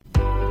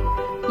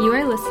You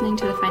are listening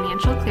to the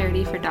Financial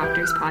Clarity for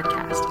Doctors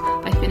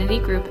podcast by Affinity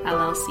Group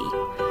LLC,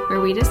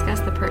 where we discuss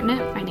the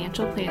pertinent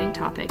financial planning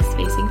topics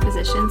facing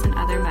physicians and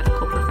other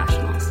medical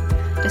professionals.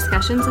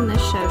 Discussions in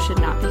this show should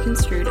not be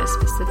construed as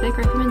specific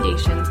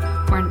recommendations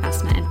or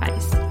investment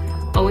advice.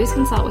 Always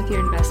consult with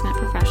your investment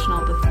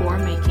professional before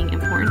making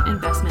important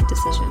investment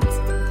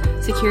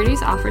decisions.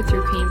 Securities offered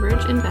through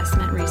Cambridge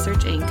Investment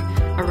Research,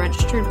 Inc., a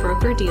registered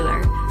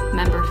broker-dealer,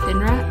 member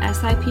FINRA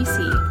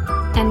SIPC.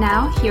 And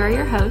now, here are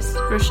your hosts,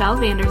 Rochelle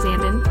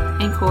Vanderzanden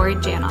and Corey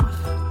Janoff.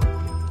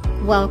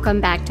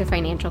 Welcome back to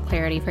Financial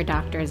Clarity for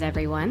Doctors,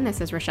 everyone.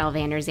 This is Rochelle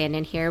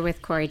Vanderzanden here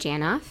with Corey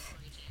Janoff.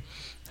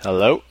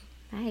 Hello.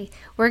 Hi.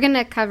 We're going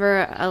to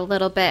cover a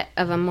little bit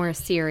of a more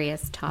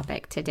serious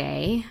topic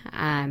today.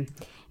 I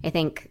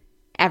think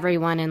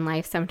everyone in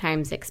life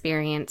sometimes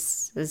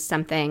experiences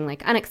something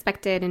like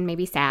unexpected and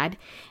maybe sad.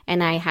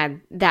 And I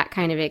had that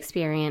kind of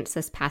experience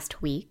this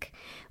past week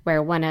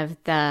where one of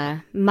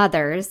the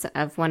mothers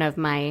of one of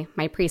my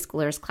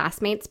preschooler's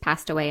classmates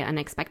passed away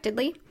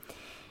unexpectedly.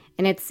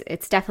 And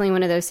it's definitely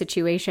one of those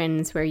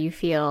situations where you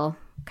feel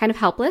kind of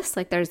helpless,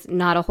 like there's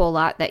not a whole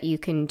lot that you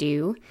can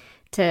do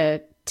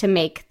to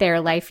make their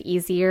life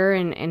easier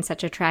in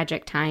such a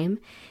tragic time.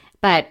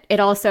 But it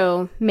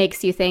also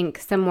makes you think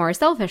some more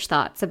selfish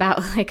thoughts about,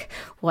 like,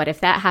 what if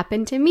that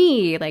happened to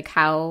me? Like,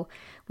 how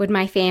would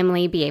my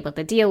family be able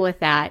to deal with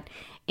that?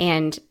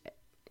 And,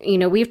 you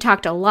know, we've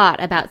talked a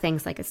lot about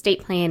things like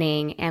estate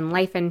planning and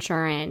life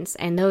insurance,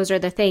 and those are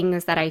the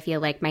things that I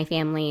feel like my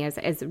family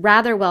is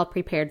rather well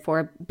prepared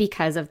for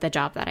because of the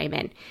job that I'm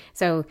in.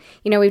 So,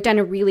 you know, we've done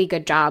a really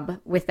good job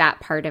with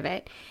that part of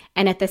it.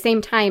 And at the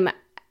same time,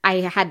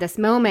 I had this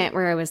moment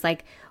where I was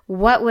like,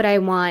 what would I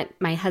want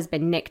my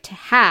husband, Nick, to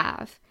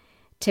have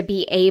to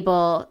be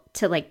able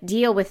to like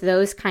deal with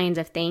those kinds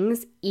of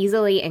things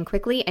easily and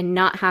quickly and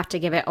not have to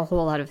give it a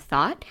whole lot of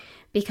thought?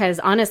 Because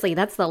honestly,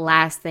 that's the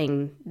last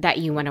thing that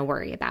you want to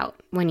worry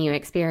about when you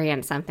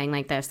experience something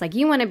like this. Like,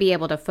 you want to be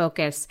able to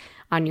focus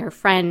on your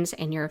friends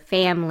and your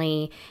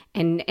family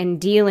and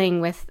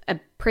dealing with a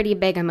pretty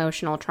big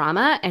emotional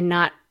trauma and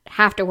not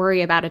have to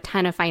worry about a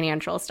ton of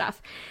financial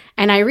stuff.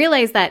 And I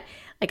realized that,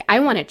 like,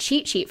 I want a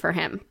cheat sheet for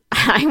him.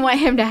 I want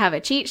him to have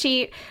a cheat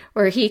sheet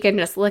where he can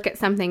just look at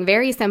something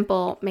very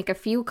simple, make a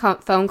few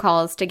phone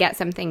calls to get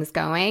some things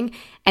going,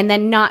 and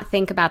then not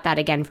think about that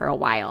again for a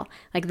while.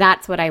 Like,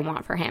 that's what I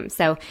want for him.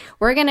 So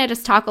we're going to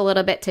just talk a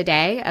little bit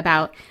today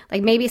about,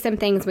 like, maybe some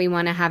things we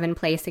want to have in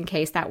place in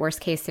case that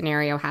worst case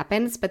scenario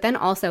happens, but then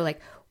also,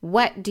 like,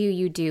 what do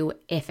you do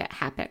if it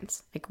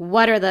happens? Like,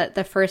 what are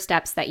the first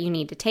steps that you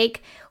need to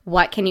take?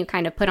 What can you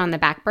kind of put on the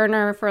back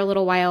burner for a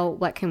little while?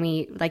 What can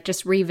we, like,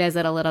 just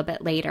revisit a little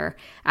bit later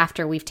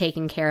after we've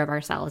taken care of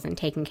ourselves and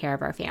taken care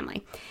of our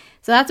family?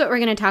 So that's what we're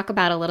going to talk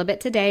about a little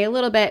bit today. A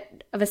little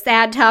bit of a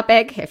sad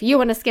topic. If you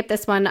want to skip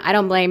this one, I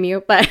don't blame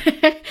you, but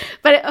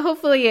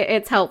hopefully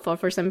it's helpful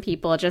for some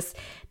people just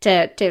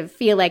to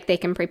feel like they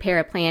can prepare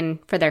a plan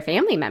for their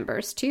family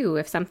members too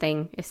if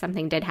something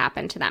did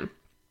happen to them.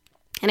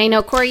 And I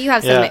know, Corey, you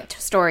have some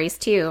stories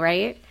too,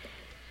 right?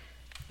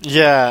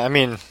 Yeah, I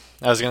mean,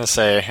 I was going to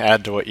say,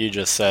 add to what you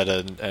just said,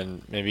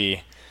 and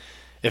maybe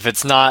if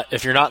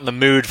you're not in the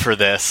mood for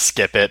this,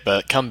 skip it,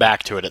 but come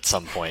back to it at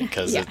some point,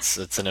 because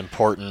it's an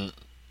important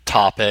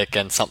topic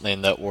and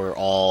something that we're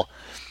all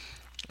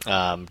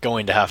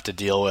going to have to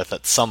deal with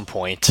at some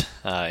point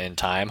in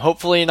time.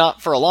 Hopefully not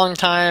for a long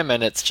time,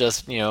 and it's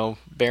just, you know,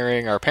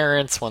 burying our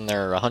parents when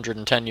they're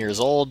 110 years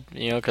old,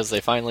 you know, because they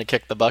finally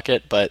kicked the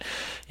bucket. But,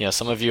 you know,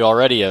 some of you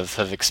already have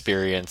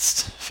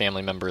experienced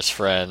family members,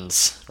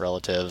 friends,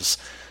 relatives,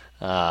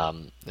 you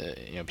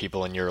know,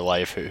 people in your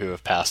life who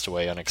have passed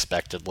away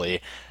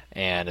unexpectedly,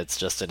 and it's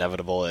just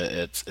inevitable.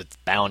 It's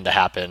bound to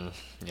happen,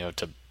 you know,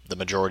 to the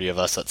majority of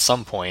us at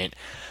some point.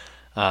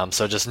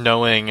 So just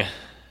knowing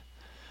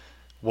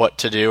what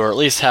to do, or at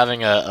least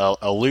having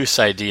a loose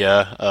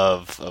idea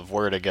of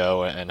where to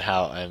go and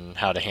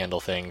how to handle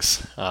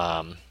things,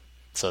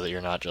 so that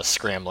you're not just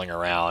scrambling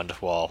around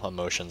while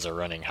emotions are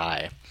running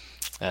high.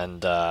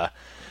 And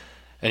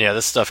yeah,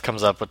 this stuff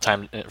comes up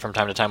from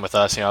time to time with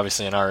us. You know,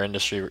 obviously in our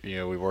industry, you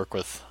know, we work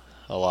with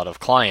a lot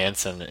of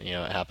clients, and, you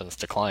know, it happens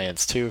to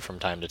clients too from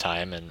time to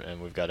time, and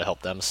we've got to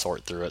help them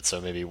sort through it. So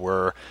maybe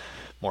we're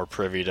more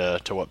privy to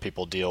what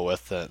people deal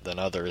with than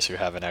others who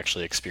haven't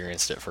actually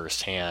experienced it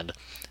firsthand.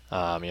 You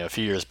know, a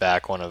few years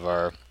back, one of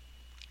our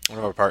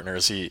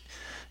partners,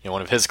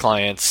 one of his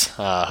clients'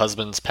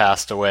 husbands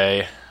passed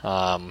away,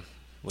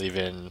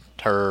 leaving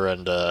her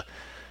and a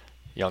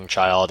young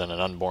child and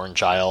an unborn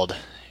child,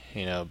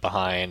 you know,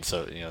 behind.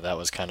 So, you know, that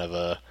was kind of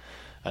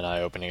an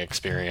eye-opening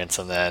experience.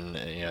 And then,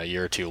 you know, a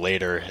year or two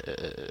later,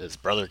 his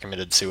brother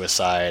committed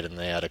suicide, and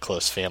they had a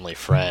close family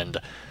friend,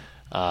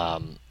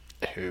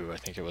 who, I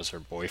think it was her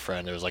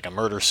boyfriend. It was like a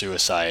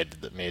murder-suicide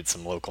that made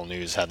some local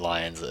news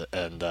headlines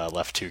and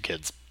left two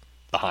kids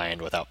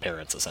behind without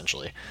parents,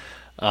 essentially.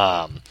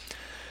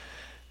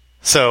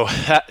 So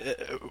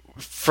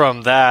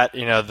from that,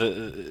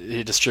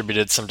 he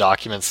distributed some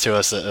documents to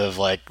us of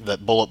like the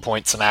bullet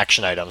points and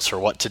action items for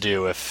what to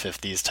do if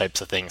these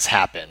types of things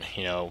happen.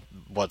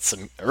 What's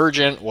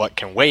urgent, what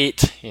can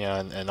wait,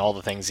 and all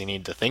the things you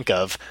need to think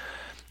of.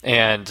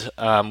 And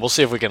we'll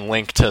see if we can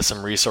link to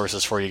some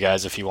resources for you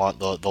guys if you want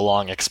the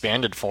long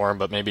expanded form,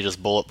 but maybe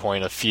just bullet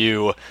point a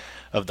few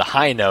of the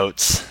high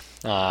notes.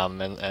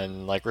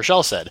 And like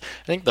Rochelle said,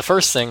 I think the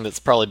first thing that's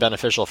probably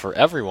beneficial for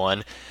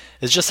everyone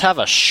is just have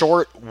a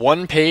short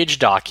one-page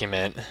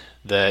document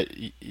that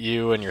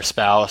you and your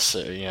spouse,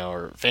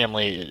 or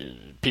family,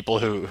 people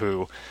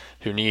who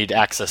need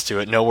access to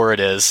it, know where it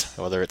is,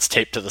 whether it's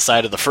taped to the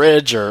side of the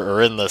fridge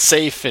or in the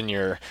safe in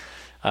your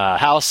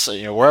house,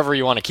 wherever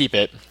you want to keep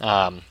it.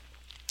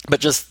 But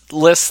just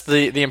list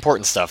the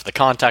important stuff, the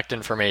contact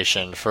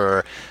information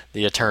for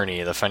the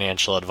attorney, the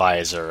financial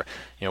advisor.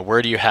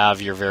 Where do you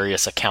have your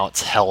various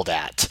accounts held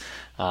at?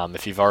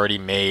 If you've already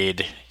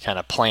made kind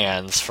of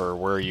plans for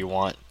where you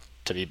want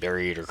to be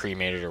buried or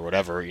cremated or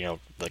whatever,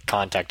 the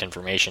contact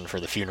information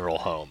for the funeral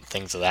home,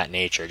 things of that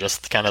nature.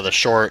 Just kind of the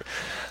short,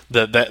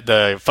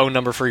 the phone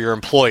number for your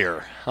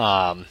employer,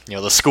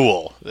 the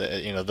school,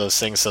 those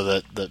things so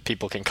that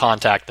people can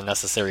contact the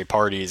necessary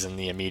parties in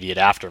the immediate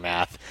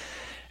aftermath.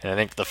 And I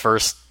think the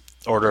first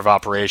order of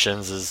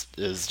operations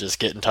is just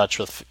get in touch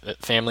with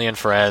family and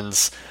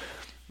friends,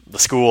 the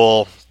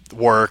school,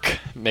 work,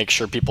 make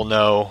sure people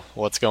know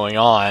what's going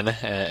on,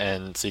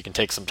 and so you can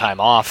take some time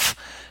off,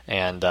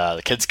 and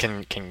the kids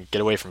can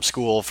get away from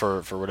school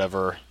for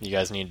whatever you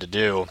guys need to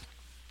do.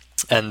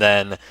 And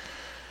then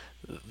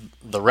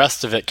the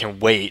rest of it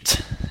can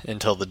wait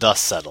until the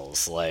dust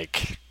settles,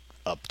 like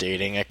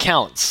updating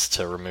accounts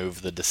to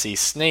remove the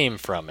deceased's name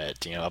from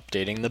it,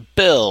 updating the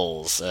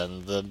bills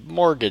and the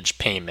mortgage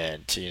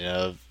payment,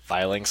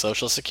 filing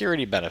Social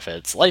Security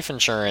benefits, life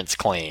insurance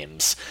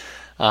claims,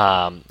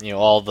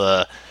 all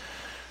the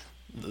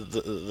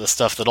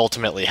stuff that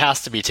ultimately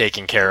has to be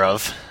taken care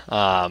of,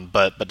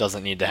 but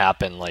doesn't need to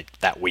happen like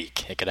that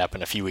week. It could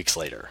happen a few weeks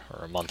later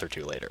or a month or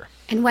two later.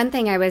 And one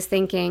thing I was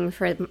thinking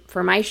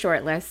for my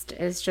short list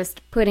is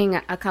just putting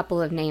a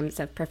couple of names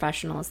of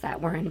professionals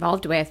that we're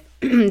involved with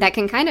that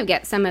can kind of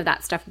get some of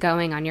that stuff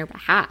going on your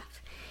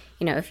behalf.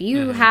 If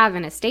you have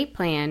an estate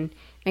plan,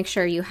 make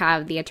sure you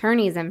have the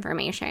attorney's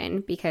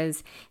information,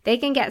 because they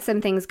can get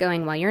some things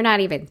going while you're not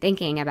even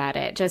thinking about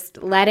it.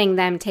 Just letting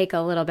them take a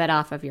little bit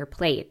off of your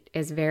plate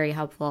is very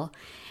helpful.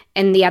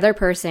 And the other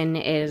person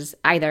is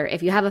either,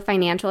 if you have a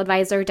financial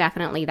advisor,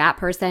 definitely that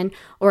person,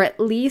 or at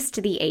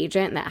least the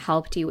agent that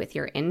helped you with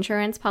your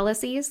insurance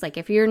policies. Like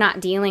if you're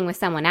not dealing with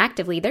someone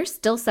actively, there's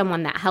still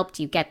someone that helped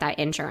you get that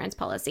insurance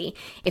policy.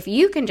 If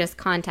you can just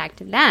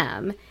contact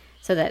them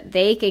so that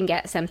they can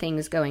get some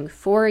things going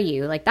for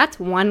you, like that's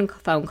one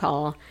phone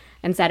call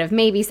instead of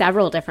maybe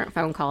several different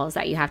phone calls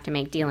that you have to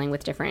make dealing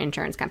with different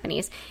insurance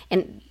companies.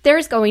 And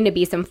there's going to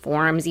be some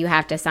forms you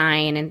have to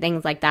sign and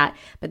things like that,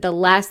 but the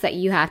less that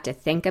you have to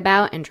think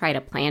about and try to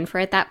plan for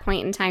at that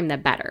point in time, the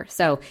better.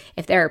 So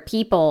if there are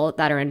people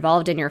that are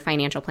involved in your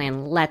financial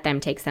plan, let them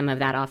take some of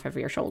that off of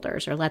your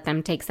shoulders, or let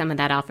them take some of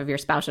that off of your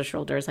spouse's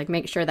shoulders. Like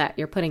make sure that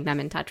you're putting them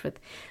in touch with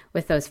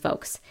those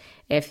folks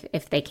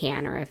if they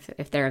can, or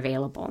if they're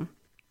available.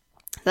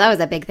 So that was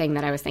a big thing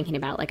that I was thinking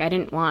about. Like I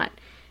didn't want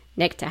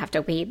Nick to have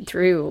to wade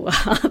through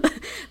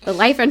the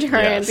life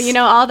insurance, yes,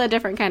 all the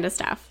different kind of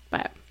stuff.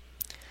 But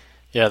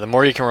yeah, the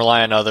more you can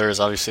rely on others,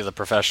 obviously the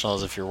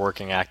professionals, if you're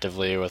working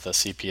actively with a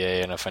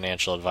CPA and a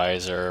financial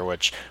advisor,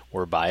 which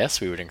we're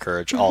biased, we would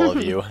encourage all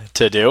of you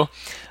to do.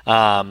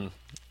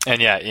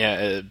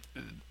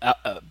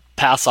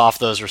 Pass off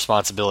those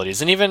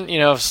responsibilities. And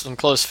even, some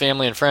close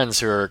family and friends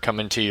who are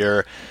coming to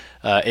your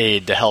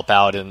aid to help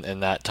out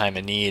in that time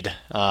of need,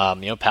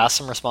 pass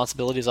some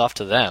responsibilities off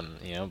to them.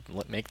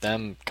 Make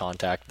them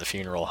contact the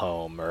funeral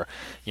home, or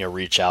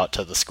reach out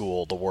to the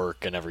school, the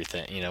work, and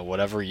everything.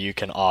 Whatever you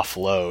can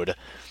offload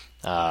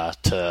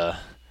to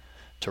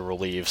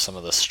relieve some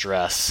of the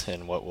stress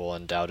in what will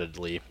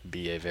undoubtedly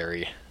be a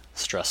very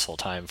stressful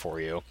time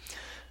for you.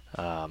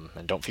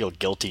 And don't feel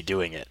guilty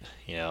doing it.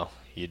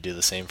 You'd do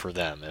the same for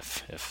them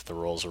if the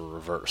roles were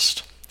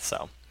reversed.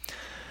 So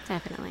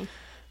definitely.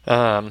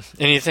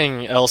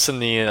 Anything else in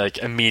the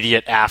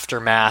immediate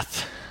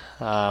aftermath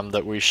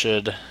that we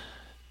should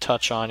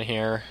touch on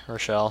here,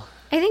 Rochelle?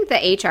 I think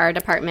the HR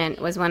department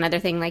was one other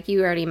thing. Like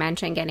you already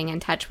mentioned, getting in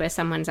touch with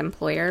someone's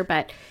employer,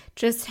 but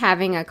just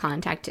having a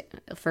contact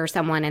for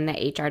someone in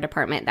the HR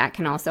department that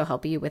can also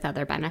help you with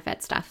other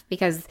benefit stuff,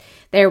 because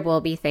there will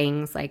be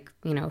things like,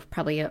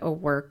 probably a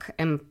work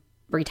and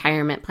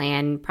retirement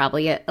plan,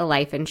 probably a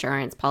life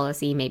insurance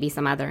policy, maybe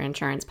some other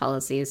insurance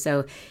policies.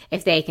 So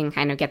if they can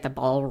kind of get the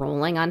ball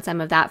rolling on some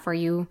of that for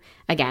you,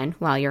 again,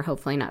 while you're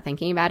hopefully not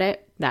thinking about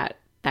it, that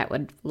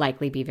would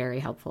likely be very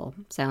helpful.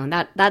 So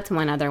that's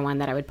one other one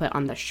that I would put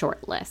on the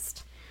short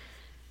list.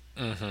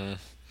 Mm-hmm.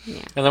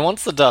 Yeah. And then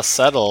once the dust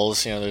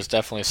settles, there's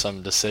definitely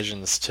some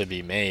decisions to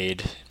be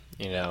made,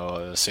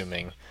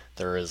 assuming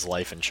there is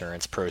life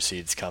insurance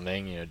proceeds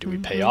coming, do we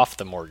pay off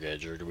the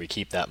mortgage, or do we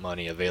keep that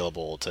money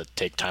available to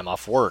take time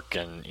off work?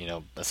 And,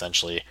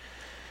 essentially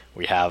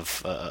we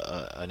have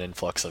an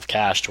influx of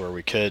cash to where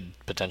we could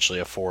potentially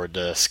afford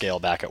to scale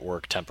back at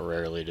work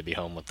temporarily to be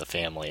home with the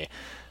family.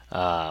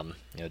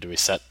 Do we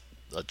set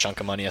a chunk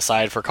of money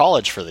aside for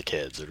college for the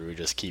kids, or do we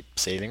just keep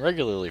saving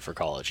regularly for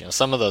college?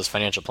 Some of those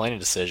financial planning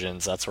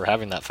decisions, that's where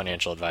having that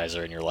financial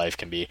advisor in your life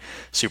can be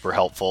super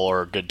helpful,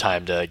 or a good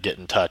time to get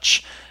in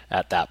touch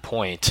at that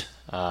point.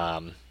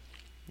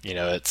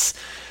 It's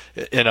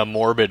in a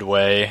morbid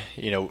way,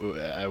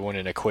 I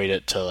wouldn't equate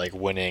it to like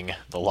winning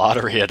the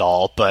lottery at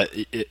all, but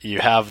you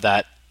have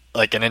that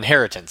like an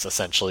inheritance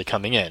essentially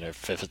coming in,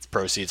 if it's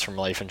proceeds from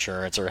life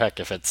insurance, or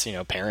heck, if it's,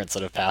 parents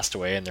that have passed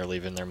away and they're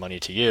leaving their money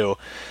to you.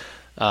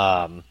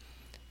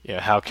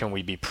 How can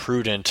we be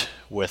prudent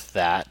with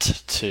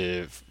that,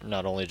 to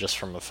not only just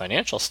from a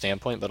financial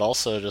standpoint, but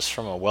also just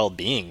from a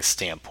well-being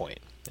standpoint?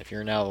 If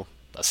you're now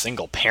a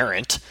single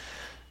parent,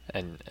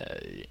 and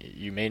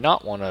you may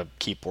not want to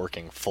keep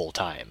working full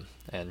time,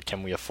 and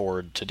can we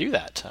afford to do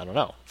that? I don't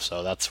know.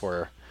 So that's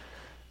where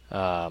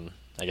I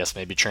guess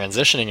maybe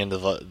transitioning into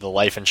the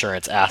life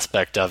insurance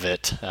aspect of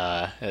it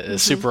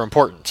is super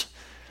important.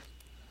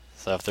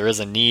 So if there is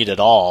a need at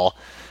all,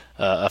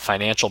 a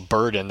financial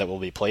burden that will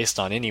be placed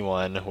on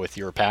anyone with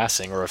your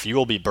passing, or if you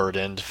will be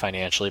burdened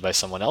financially by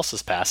someone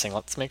else's passing,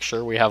 let's make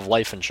sure we have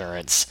life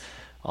insurance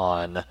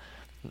on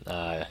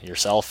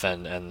yourself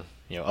and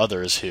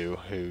others who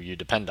you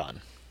depend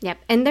on. Yep.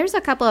 And there's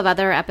a couple of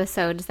other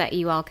episodes that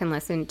you all can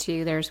listen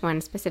to. There's one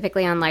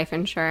specifically on life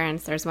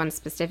insurance. There's one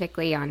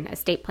specifically on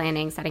estate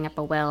planning, setting up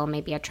a will,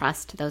 maybe a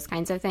trust, those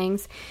kinds of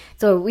things.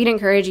 So we'd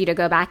encourage you to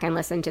go back and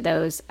listen to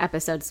those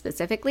episodes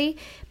specifically.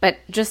 But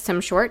just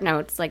some short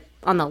notes, like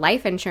on the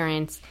life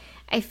insurance,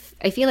 I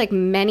feel like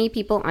many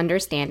people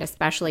understand,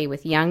 especially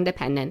with young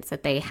dependents,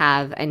 that they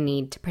have a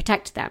need to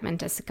protect them and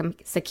to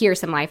secure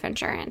some life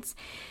insurance.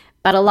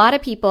 But a lot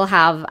of people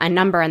have a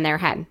number in their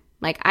head.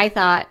 Like, I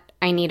thought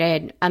I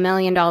needed $1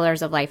 million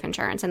of life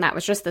insurance, and that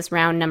was just this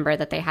round number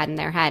that they had in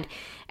their head.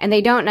 And they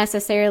don't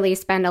necessarily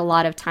spend a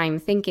lot of time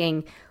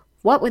thinking,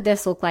 what would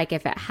this look like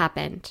if it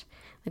happened?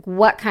 Like,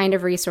 what kind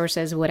of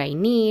resources would I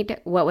need?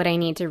 What would I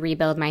need to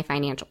rebuild my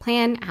financial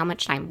plan? How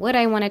much time would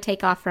I want to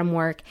take off from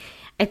work?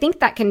 I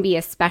think that can be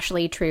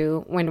especially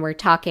true when we're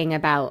talking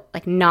about,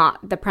 like,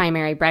 not the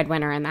primary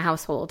breadwinner in the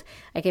household.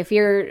 Like, if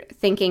you're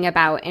thinking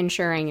about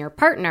insuring your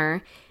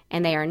partner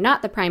and they are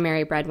not the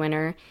primary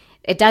breadwinner,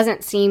 it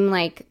doesn't seem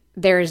like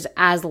there's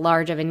as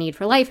large of a need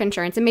for life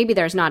insurance, and maybe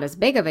there's not as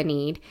big of a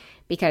need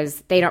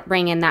because they don't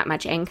bring in that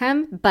much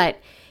income. But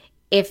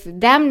if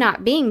them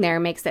not being there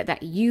makes it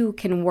that you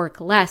can work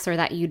less, or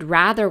that you'd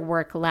rather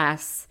work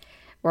less,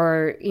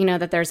 or,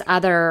 that there's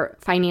other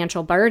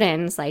financial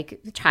burdens like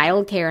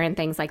childcare and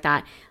things like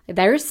that,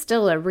 there's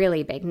still a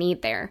really big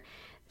need there.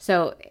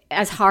 So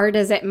as hard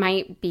as it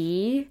might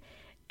be,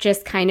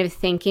 just kind of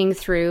thinking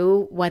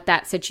through what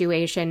that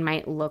situation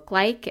might look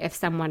like if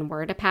someone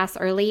were to pass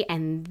early,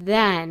 and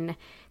then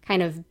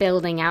kind of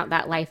building out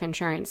that life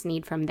insurance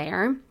need from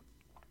there,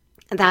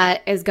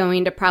 that is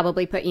going to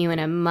probably put you in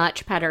a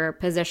much better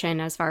position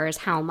as far as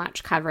how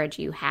much coverage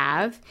you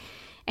have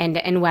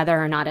and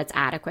whether or not it's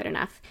adequate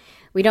enough.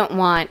 We don't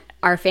want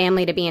our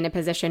family to be in a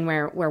position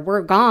where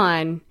we're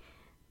gone.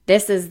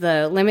 This is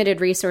the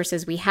limited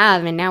resources we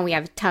have, and now we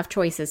have tough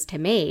choices to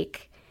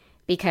make,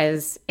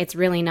 because it's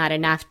really not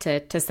enough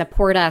to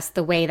support us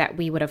the way that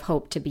we would have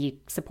hoped to be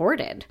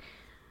supported.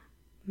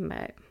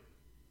 But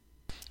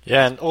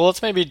yeah, and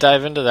let's maybe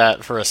dive into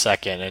that for a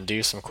second and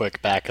do some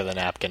quick back of the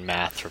napkin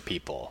math for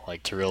people,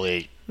 like to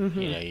really,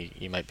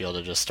 you might be able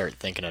to just start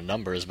thinking of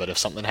numbers. But if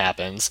something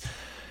happens,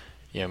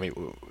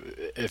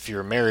 if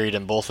you're married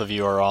and both of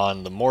you are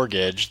on the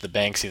mortgage, the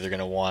bank's either going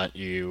to want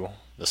you,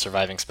 the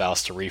surviving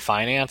spouse, to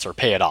refinance or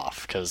pay it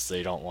off, because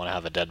they don't want to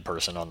have a dead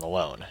person on the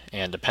loan.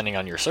 And depending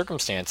on your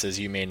circumstances,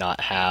 you may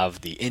not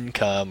have the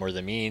income or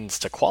the means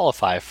to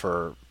qualify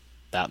for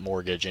that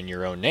mortgage in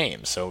your own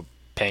name. So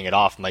paying it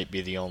off might be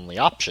the only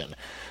option.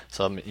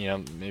 So,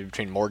 maybe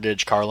between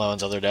mortgage, car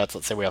loans, other debts,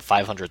 let's say we have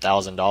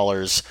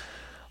 $500,000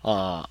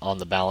 on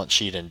the balance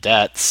sheet in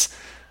debts.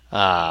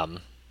 Then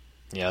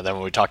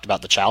when we talked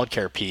about the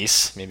childcare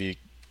piece, maybe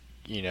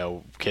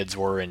kids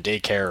were in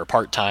daycare or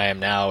part-time.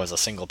 Now as a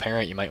single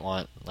parent, you might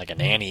want like a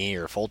nanny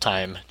or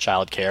full-time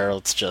childcare.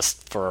 Let's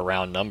just, for a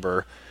round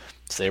number,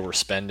 say we're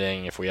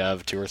spending, if we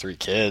have 2 or 3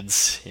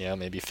 kids,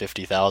 maybe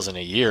 $50,000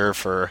 a year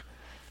for,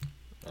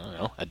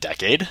 a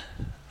decade.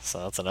 So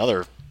that's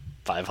another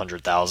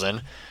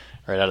 $500,000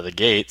 right out of the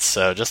gates.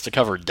 So just to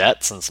cover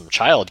debts and some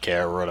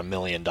childcare, we're at $1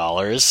 million.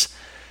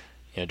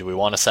 Do we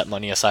want to set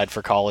money aside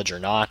for college or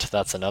not?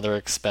 That's another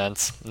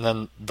expense. And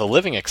then the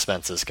living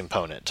expenses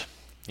component.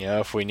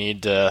 If we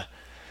need to,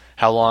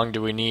 how long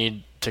do we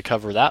need to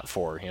cover that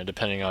for?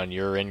 Depending on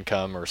your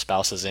income or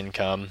spouse's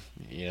income,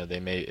 they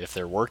may, if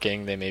they're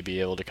working, they may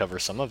be able to cover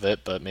some of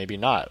it, but maybe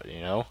not.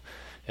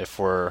 If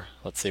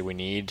let's say we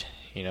need,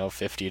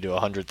 $50,000 to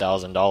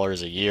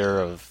 $100,000 a year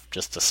of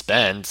just to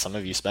spend. Some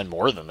of you spend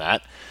more than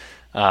that.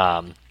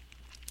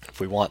 If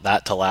we want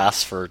that to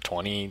last for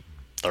 20,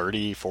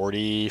 30,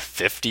 40,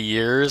 50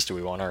 years, do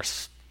we want our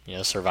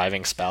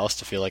surviving spouse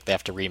to feel like they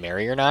have to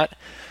remarry or not?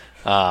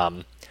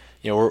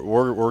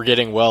 We're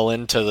getting well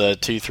into the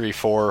 $2, $3,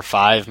 $4,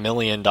 $5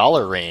 million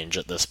range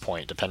at this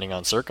point, depending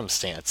on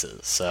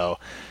circumstances. So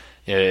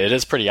it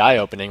is pretty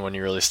eye-opening when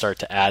you really start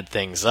to add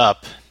things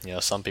up.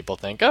 Some people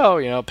think,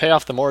 pay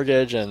off the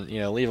mortgage and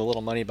leave a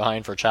little money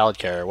behind for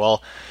childcare.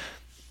 Well,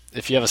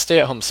 if you have a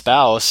stay-at-home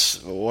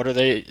spouse, what are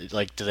they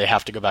like? Do they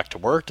have to go back to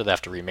work? Do they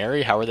have to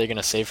remarry? How are they going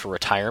to save for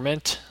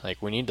retirement? Like,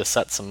 we need to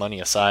set some money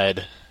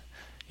aside,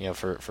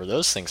 for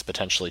those things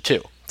potentially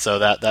too. So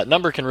that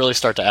number can really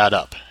start to add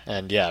up.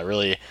 And yeah,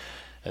 really,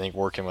 I think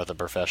working with a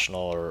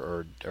professional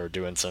or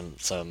doing some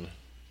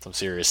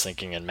serious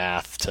thinking and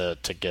math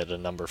to get a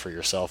number for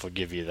yourself will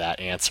give you that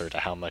answer to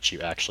how much you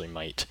actually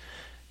might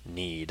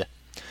need.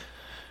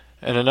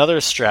 And another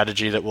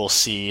strategy that we'll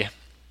see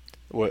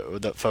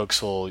that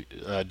folks will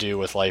do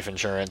with life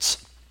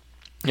insurance,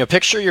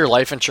 picture your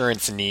life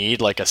insurance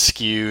need like a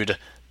skewed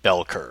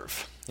bell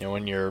curve.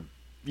 When you're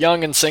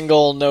young and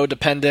single, no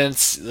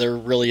dependents, there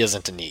really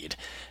isn't a need.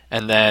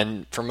 And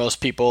then for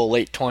most people,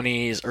 late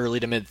 20s, early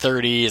to mid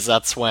 30s,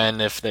 that's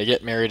when, if they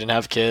get married and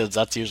have kids,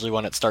 that's usually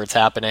when it starts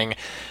happening.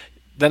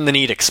 Then the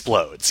need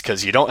explodes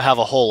because you don't have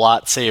a whole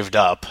lot saved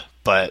up,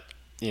 but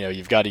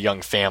you've got a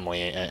young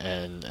family,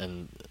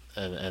 and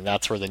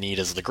that's where the need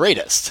is the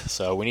greatest.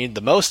 So we need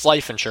the most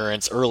life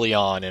insurance early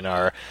on in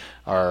our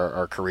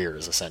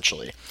careers,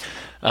 essentially,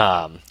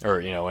 or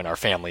in our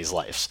families'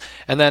 lives.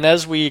 And then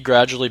as we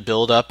gradually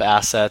build up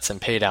assets and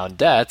pay down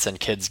debts, and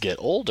kids get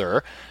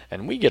older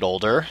and we get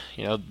older,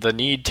 the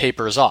need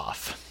tapers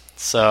off.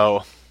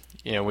 So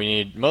we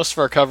need most of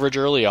our coverage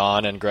early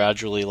on and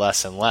gradually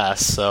less and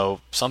less. So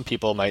some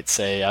people might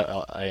say,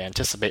 I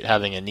anticipate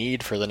having a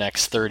need for the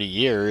next 30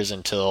 years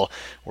until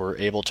we're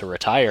able to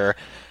retire,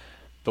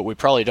 but we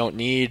probably don't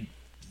need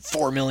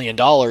 $4 million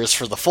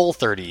for the full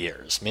 30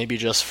 years. Maybe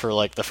just for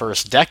like the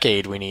first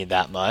decade we need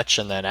that much,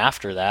 and then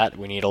after that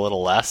we need a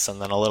little less,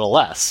 and then a little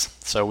less.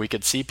 So we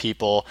could see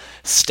people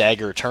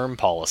stagger term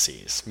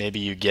policies. Maybe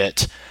you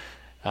get,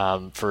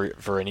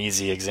 for an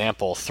easy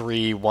example,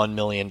 3 $1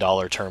 million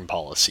term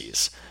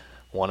policies.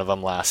 One of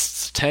them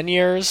lasts 10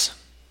 years,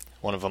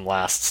 one of them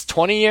lasts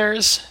 20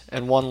 years,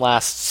 and one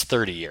lasts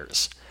 30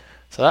 years.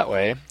 So that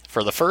way,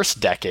 for the first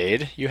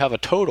decade, you have a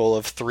total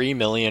of $3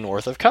 million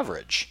worth of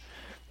coverage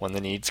when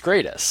the need's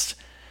greatest.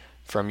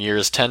 From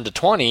years 10 to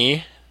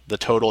 20, the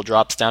total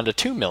drops down to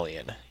 $2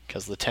 million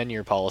because the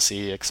 10-year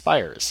policy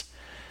expires.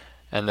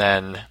 And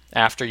then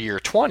after year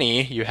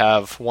 20, you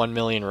have $1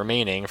 million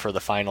remaining for the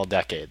final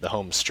decade, the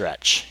home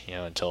stretch,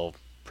 until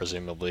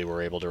presumably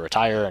we're able to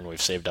retire and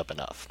we've saved up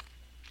enough.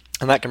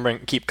 And that can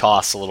keep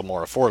costs a little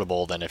more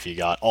affordable than if you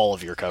got all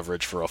of your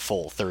coverage for a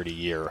full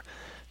 30-year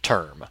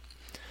term.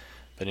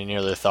 But any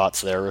other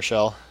thoughts there,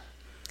 Rochelle?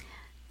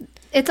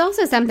 It's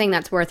also something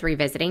that's worth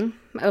revisiting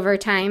over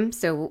time.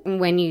 So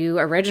when you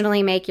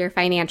originally make your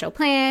financial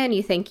plan,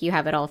 you think you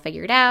have it all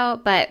figured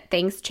out, but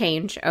things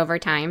change over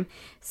time.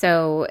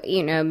 So,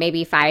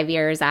 maybe 5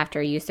 years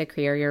after you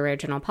secure your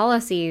original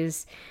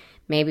policies,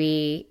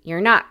 maybe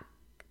you're not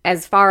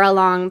as far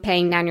along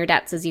paying down your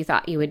debts as you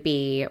thought you would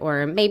be,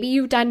 or maybe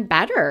you've done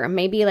better.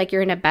 Maybe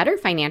you're in a better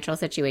financial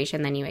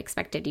situation than you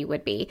expected you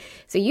would be.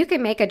 So you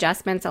can make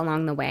adjustments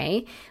along the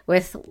way.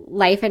 With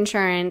life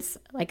insurance,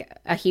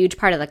 a huge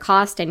part of the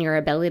cost and your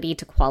ability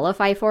to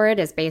qualify for it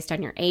is based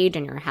on your age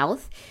and your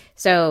health.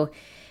 So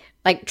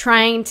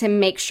trying to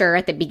make sure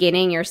at the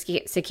beginning you're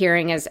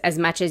securing as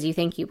much as you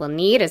think you will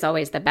need is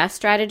always the best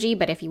strategy.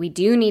 But if we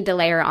do need to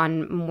layer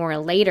on more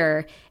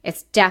later,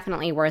 it's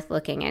definitely worth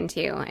looking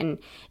into. And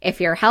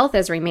if your health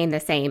has remained the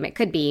same, it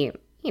could be,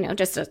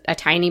 just a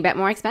tiny bit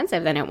more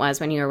expensive than it was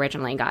when you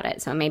originally got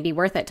it. So it may be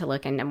worth it to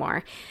look into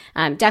more.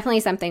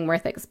 Definitely something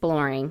worth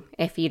exploring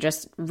if you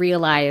just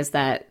realize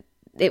that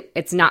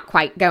it's not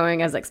quite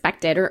going as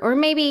expected, or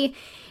maybe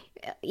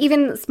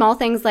even small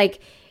things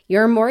like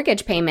your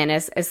mortgage payment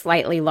is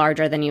slightly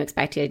larger than you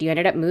expected. You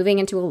ended up moving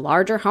into a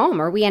larger home,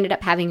 or we ended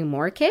up having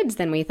more kids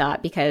than we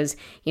thought because,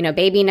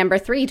 baby number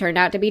 3 turned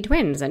out to be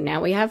twins and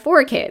now we have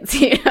 4 kids.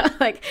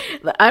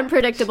 The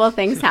unpredictable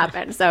things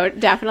happen. So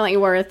definitely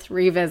worth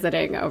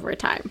revisiting over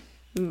time.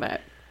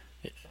 But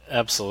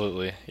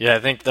absolutely. Yeah, I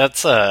think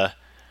that's a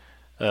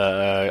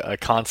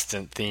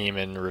constant theme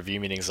in review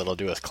meetings that I'll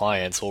do with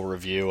clients. We'll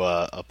review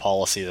a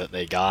policy that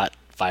they got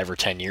 5 or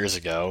 10 years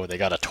ago. They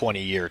got a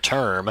 20-year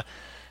term,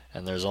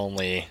 and there's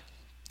only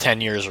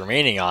 10 years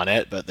remaining on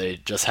it, but they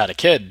just had a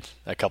kid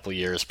a couple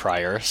years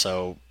prior,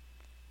 so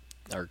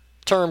our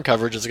term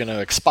coverage is going to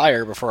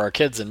expire before our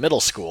kid's in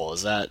middle school.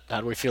 How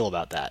do we feel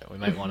about that? We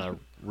might want to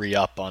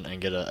re-up on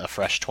and get a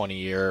fresh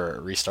 20-year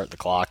or restart the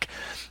clock.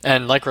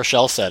 And like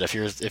Rochelle said,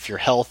 if your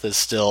health is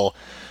still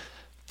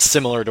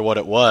similar to what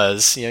it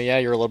was. Yeah,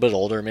 you're a little bit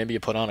older, maybe you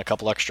put on a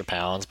couple extra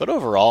pounds, but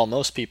overall,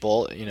 most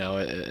people,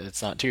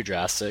 it's not too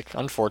drastic.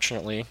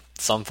 Unfortunately,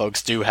 some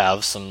folks do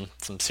have some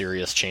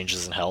serious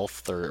changes in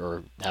health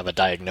or have a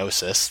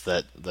diagnosis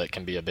that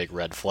can be a big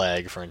red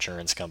flag for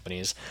insurance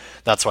companies.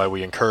 That's why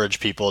we encourage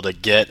people to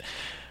get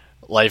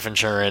life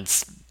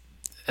insurance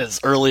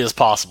as early as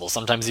possible,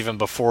 sometimes even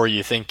before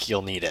you think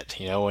you'll need it.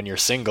 When you're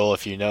single,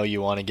 if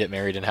you want to get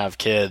married and have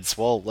kids,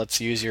 well,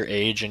 let's use your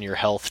age and your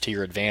health to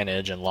your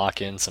advantage and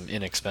lock in some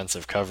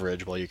inexpensive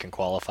coverage while you can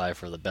qualify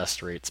for the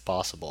best rates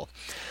possible.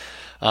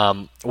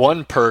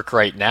 One perk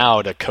right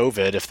now to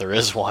COVID, if there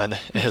is one,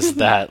 is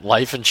that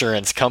life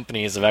insurance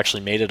companies have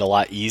actually made it a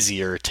lot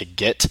easier to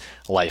get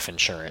life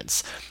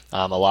insurance.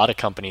 A lot of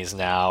companies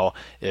now,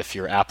 if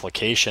your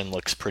application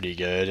looks pretty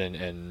good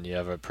and you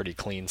have a pretty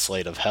clean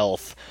slate of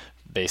health,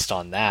 based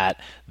on that,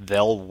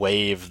 they'll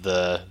waive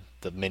the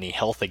mini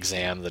health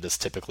exam that is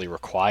typically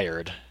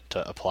required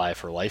to apply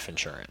for life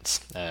insurance.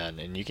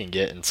 And you can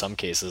get, in some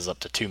cases, up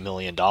to $2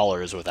 million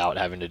without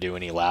having to do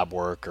any lab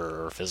work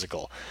or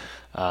physical.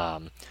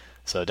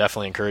 So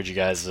definitely encourage you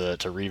guys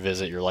to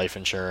revisit your life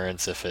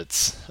insurance. If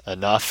it's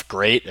enough,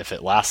 great. If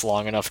it lasts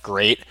long enough,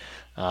 great.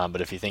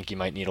 But if you think you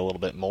might need a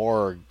little bit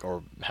more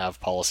or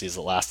have policies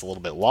that last a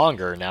little bit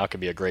longer, now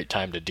could be a great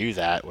time to do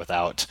that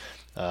without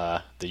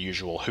the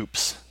usual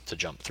hoops to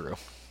jump through.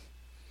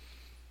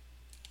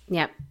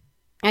 Yep.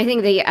 I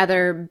think the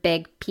other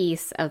big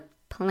piece of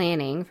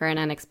planning for an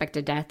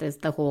unexpected death is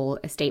the whole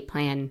estate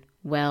plan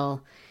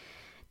will,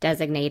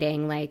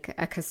 designating like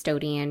a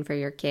custodian for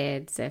your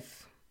kids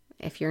if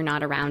you're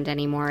not around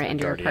anymore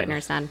and your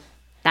partner's not.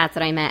 That's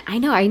what I meant. I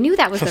know. I knew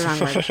that was the wrong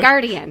word.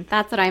 Guardian.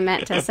 That's what I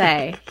meant to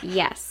say.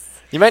 Yes.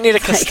 You might need a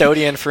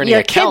custodian for any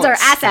accounts. Your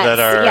kids are assets. That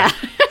are, yeah.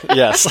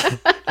 Yes.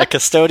 A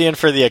custodian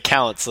for the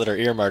accounts that are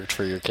earmarked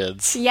for your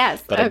kids.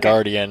 Yes. But a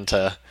guardian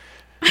to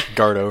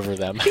guard over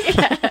them.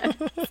 Yes.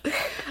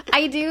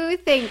 I do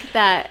think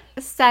that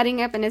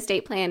setting up an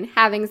estate plan,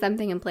 having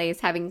something in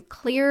place, having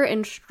clear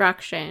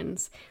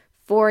instructions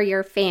for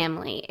your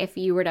family if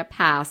you were to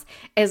pass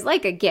is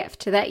like a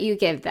gift that you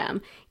give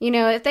them.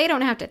 If they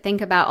don't have to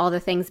think about all the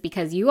things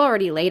because you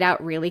already laid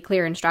out really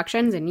clear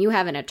instructions and you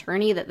have an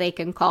attorney that they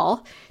can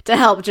call to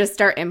help just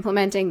start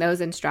implementing those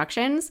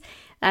instructions,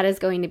 that is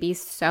going to be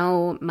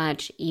so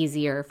much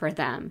easier for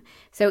them.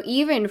 So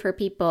even for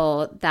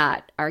people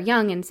that are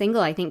young and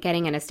single, I think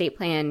getting an estate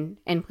plan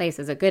in place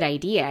is a good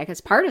idea because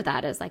part of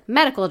that is like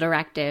medical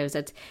directives.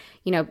 It's,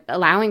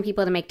 allowing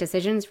people to make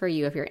decisions for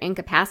you if you're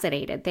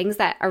incapacitated, things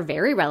that are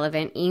very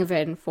relevant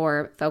even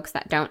for folks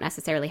that don't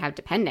necessarily have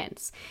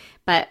dependents.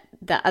 But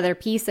the other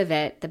piece of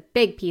it, the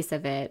big piece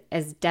of it,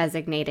 is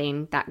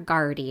designating that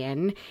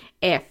guardian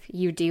if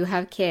you do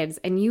have kids.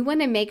 And you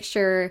want to make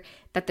sure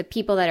that the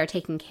people that are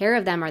taking care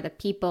of them are the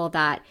people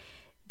that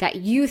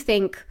you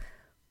think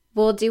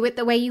will do it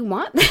the way you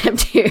want them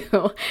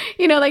to.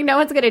 No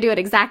one's going to do it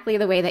exactly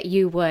the way that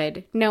you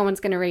would. No one's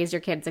going to raise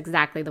your kids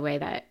exactly the way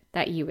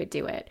that you would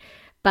do it.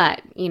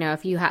 But,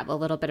 if you have a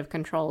little bit of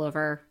control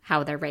over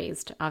how they're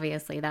raised,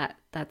 obviously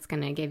that's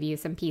going to give you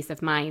some peace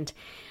of mind.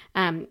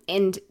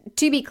 And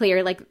to be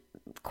clear, like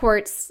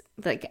courts,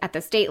 like at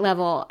the state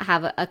level,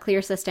 have a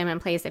clear system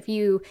in place. If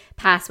you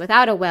pass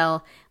without a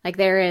will, like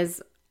there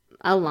is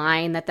a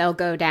line that they'll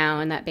go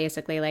down that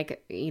basically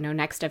like,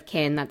 next of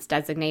kin that's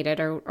designated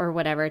or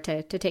whatever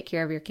to take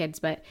care of your kids.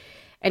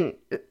 And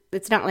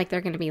it's not like they're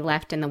going to be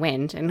left in the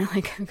wind and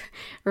like,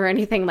 or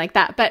anything like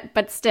that.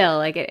 But still,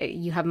 like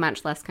you have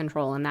much less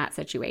control in that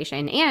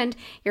situation. And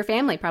your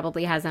family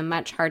probably has a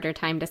much harder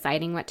time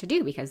deciding what to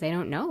do because they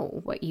don't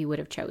know what you would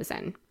have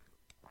chosen.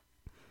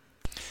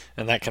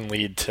 And that can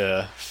lead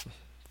to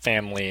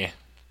family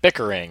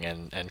bickering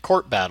and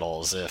court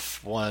battles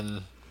if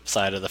one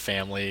side of the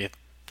family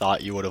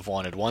thought you would have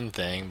wanted one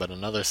thing, but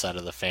another side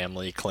of the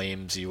family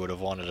claims you would have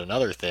wanted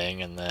another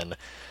thing, and then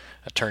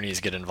attorneys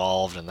get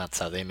involved, and that's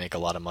how they make a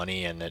lot of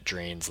money, and it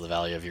drains the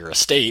value of your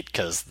estate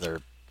because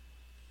they're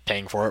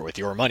paying for it with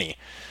your money.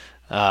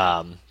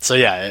 So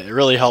yeah,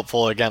 really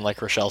helpful. Again,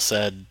 like Rochelle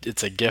said,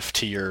 it's a gift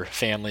to your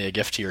family, a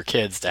gift to your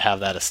kids to have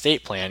that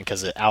estate plan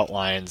because it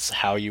outlines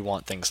how you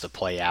want things to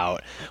play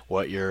out,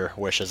 what your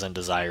wishes and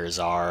desires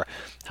are,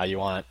 how you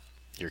want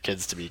your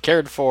kids to be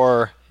cared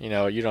for. You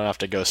don't have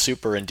to go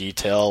super in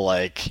detail,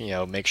 like,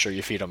 make sure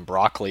you feed them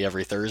broccoli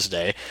every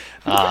Thursday.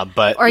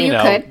 But or you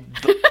could.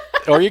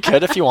 Or you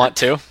could if you want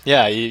to.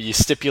 Yeah, you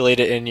stipulate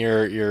it in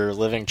your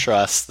living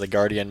trust. The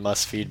guardian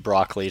must feed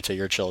broccoli to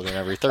your children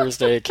every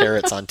Thursday,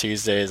 carrots on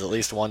Tuesdays, at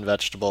least one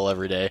vegetable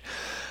every day.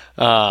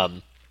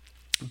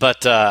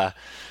 But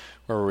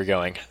where were we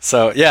going?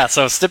 So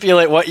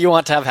stipulate what you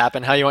want to have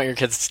happen, how you want your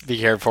kids to be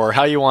cared for,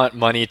 how you want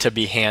money to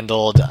be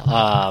handled,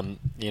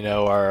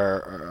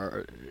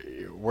 or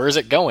where's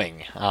it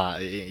going?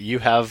 You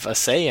have a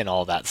say in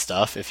all that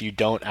stuff. If you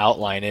don't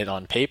outline it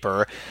on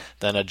paper,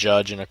 then a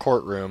judge in a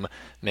courtroom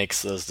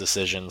makes those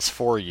decisions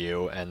for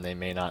you, and they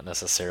may not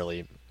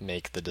necessarily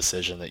make the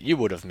decision that you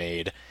would have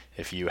made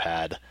if you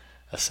had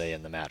a say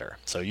in the matter.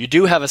 So you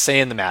do have a say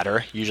in the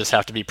matter. You just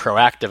have to be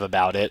proactive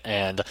about it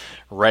and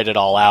write it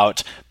all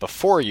out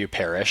before you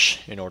perish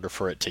in order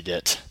for it to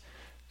get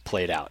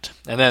played out.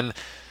 And then,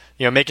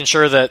 making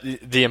sure that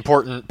the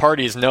important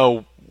parties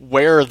know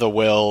where the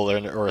will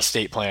or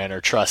estate plan or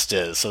trust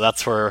is. So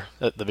that's where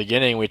at the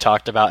beginning we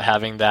talked about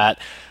having that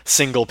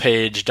single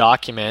page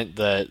document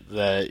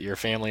that your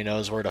family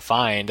knows where to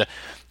find,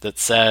 that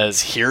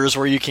says, here's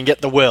where you can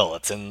get the will.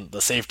 It's in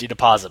the safety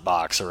deposit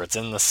box, or it's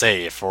in the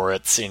safe, or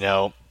it's,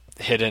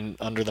 hidden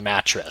under the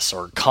mattress,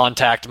 or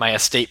contact my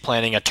estate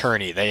planning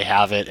attorney. They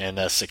have it in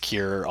a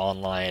secure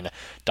online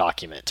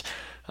document.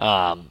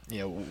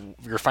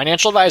 Your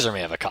financial advisor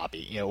may have a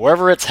copy.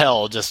 Wherever it's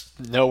held, just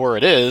know where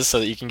it is so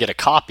that you can get a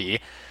copy,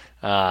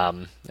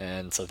 and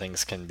so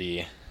things can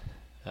be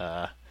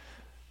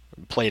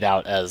played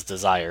out as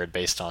desired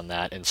based on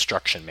that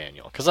instruction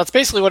manual. Because that's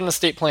basically what an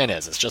estate plan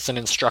is. It's just an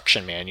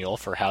instruction manual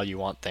for how you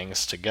want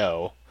things to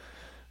go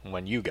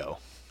when you go.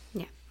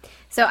 Yeah.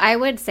 So I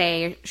would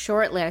say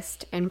short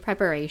list in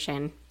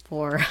preparation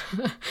for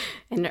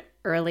an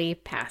early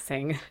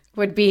passing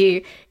would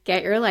be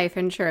get your life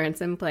insurance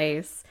in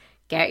place,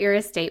 get your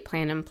estate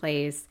plan in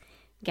place,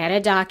 get a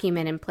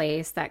document in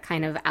place that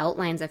kind of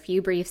outlines a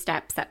few brief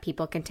steps that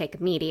people can take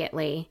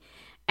immediately,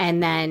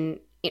 and then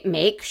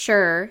make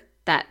sure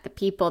that the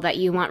people that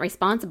you want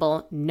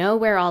responsible know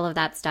where all of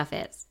that stuff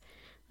is.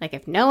 Like,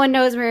 if no one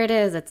knows where it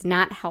is, it's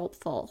not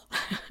helpful.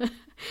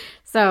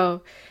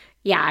 So,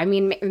 yeah, I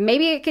mean,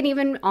 maybe it can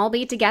even all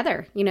be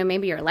together.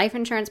 Maybe your life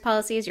insurance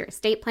policies, your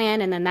estate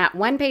plan, and then that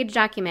one-page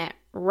document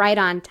right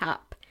on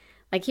top.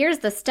 Like, here's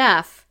the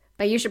stuff,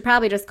 but you should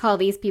probably just call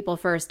these people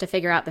first to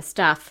figure out the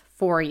stuff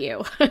for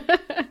you.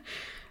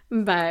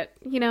 But,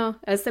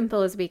 as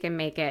simple as we can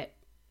make it.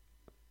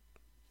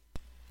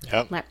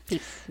 Yep.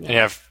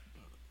 And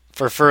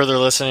for further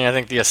listening, I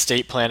think the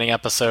estate planning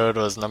episode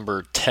was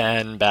number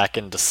 10 back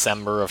in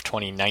December of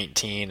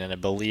 2019, and I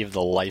believe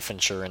the life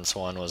insurance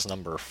one was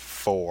number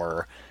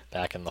 4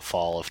 back in the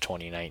fall of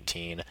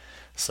 2019.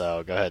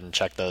 So go ahead and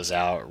check those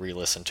out,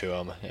 re-listen to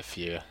them if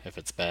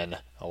it's been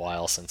a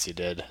while since you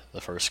did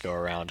the first go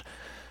around.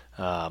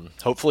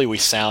 Hopefully we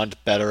sound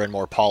better and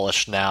more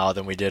polished now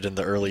than we did in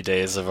the early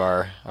days of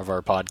our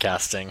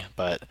podcasting,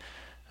 but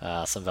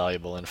some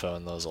valuable info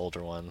in those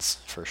older ones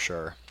for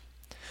sure.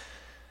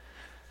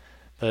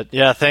 But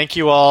yeah, thank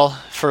you all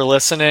for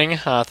listening.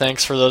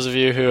 Thanks for those of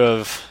you who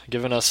have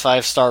given us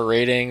 5-star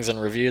ratings and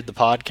reviewed the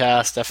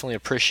podcast. Definitely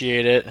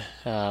appreciate it,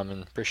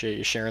 and appreciate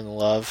you sharing the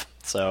love.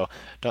 So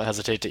don't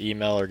hesitate to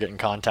email or get in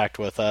contact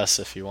with us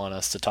if you want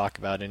us to talk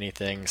about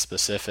anything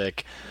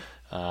specific.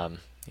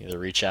 Either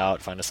reach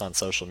out, find us on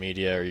social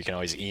media, or you can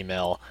always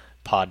email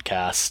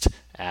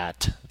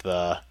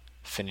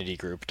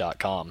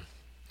podcast@thefinitygroup.com.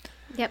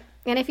 Yep.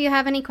 And if you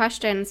have any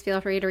questions,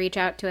 feel free to reach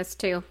out to us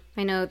too.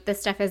 I know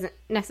this stuff isn't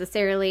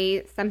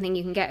necessarily something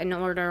you can get in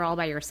order all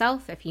by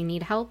yourself. If you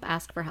need help,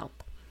 ask for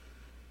help.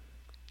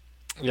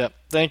 Yep.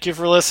 Thank you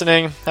for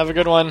listening. Have a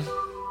good one.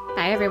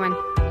 Bye, everyone.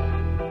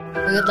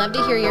 We would love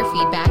to hear your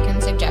feedback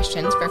and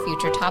suggestions for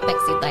future topics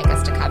you'd like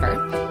us to cover.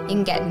 You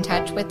can get in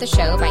touch with the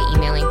show by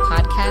emailing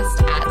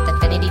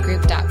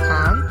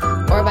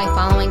podcast@thefinitygroup.com or by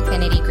following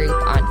Finity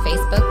Group on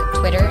Facebook,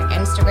 Twitter,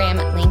 Instagram,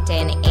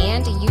 LinkedIn,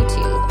 and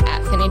YouTube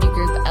at Finity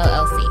Group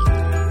LLC.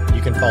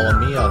 You can follow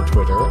me on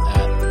Twitter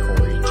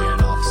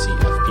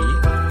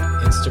 @CoreyJanoffCFP,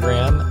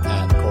 Instagram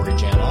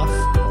 @CoreyJanoff,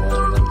 or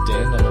on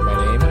LinkedIn under my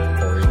name,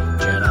 Corey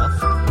Janoff.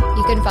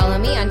 You can follow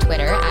me on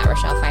Twitter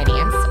 @Rochelle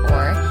Finance,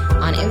 or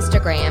on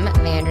Instagram,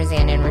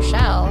 Vanderzanden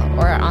Rochelle,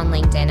 or on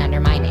LinkedIn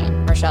under my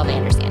name, Rochelle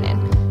Vanderzanden.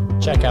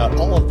 Check out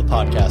all of the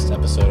podcast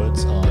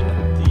episodes on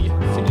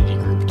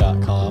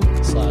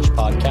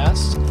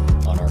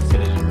thefinitygroup.com/podcast, on our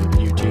Finity Group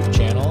YouTube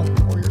channel,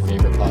 or your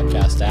favorite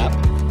podcast app.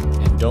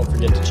 And don't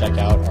forget to check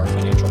out our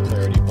financial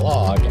clarity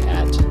blog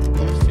at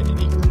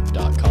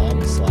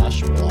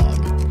thefinitygroup.com/blog.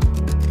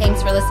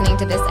 Thanks for listening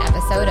to this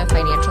episode of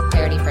Financial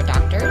Clarity for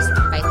Doctors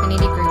by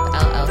Finity Group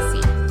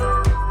LLC.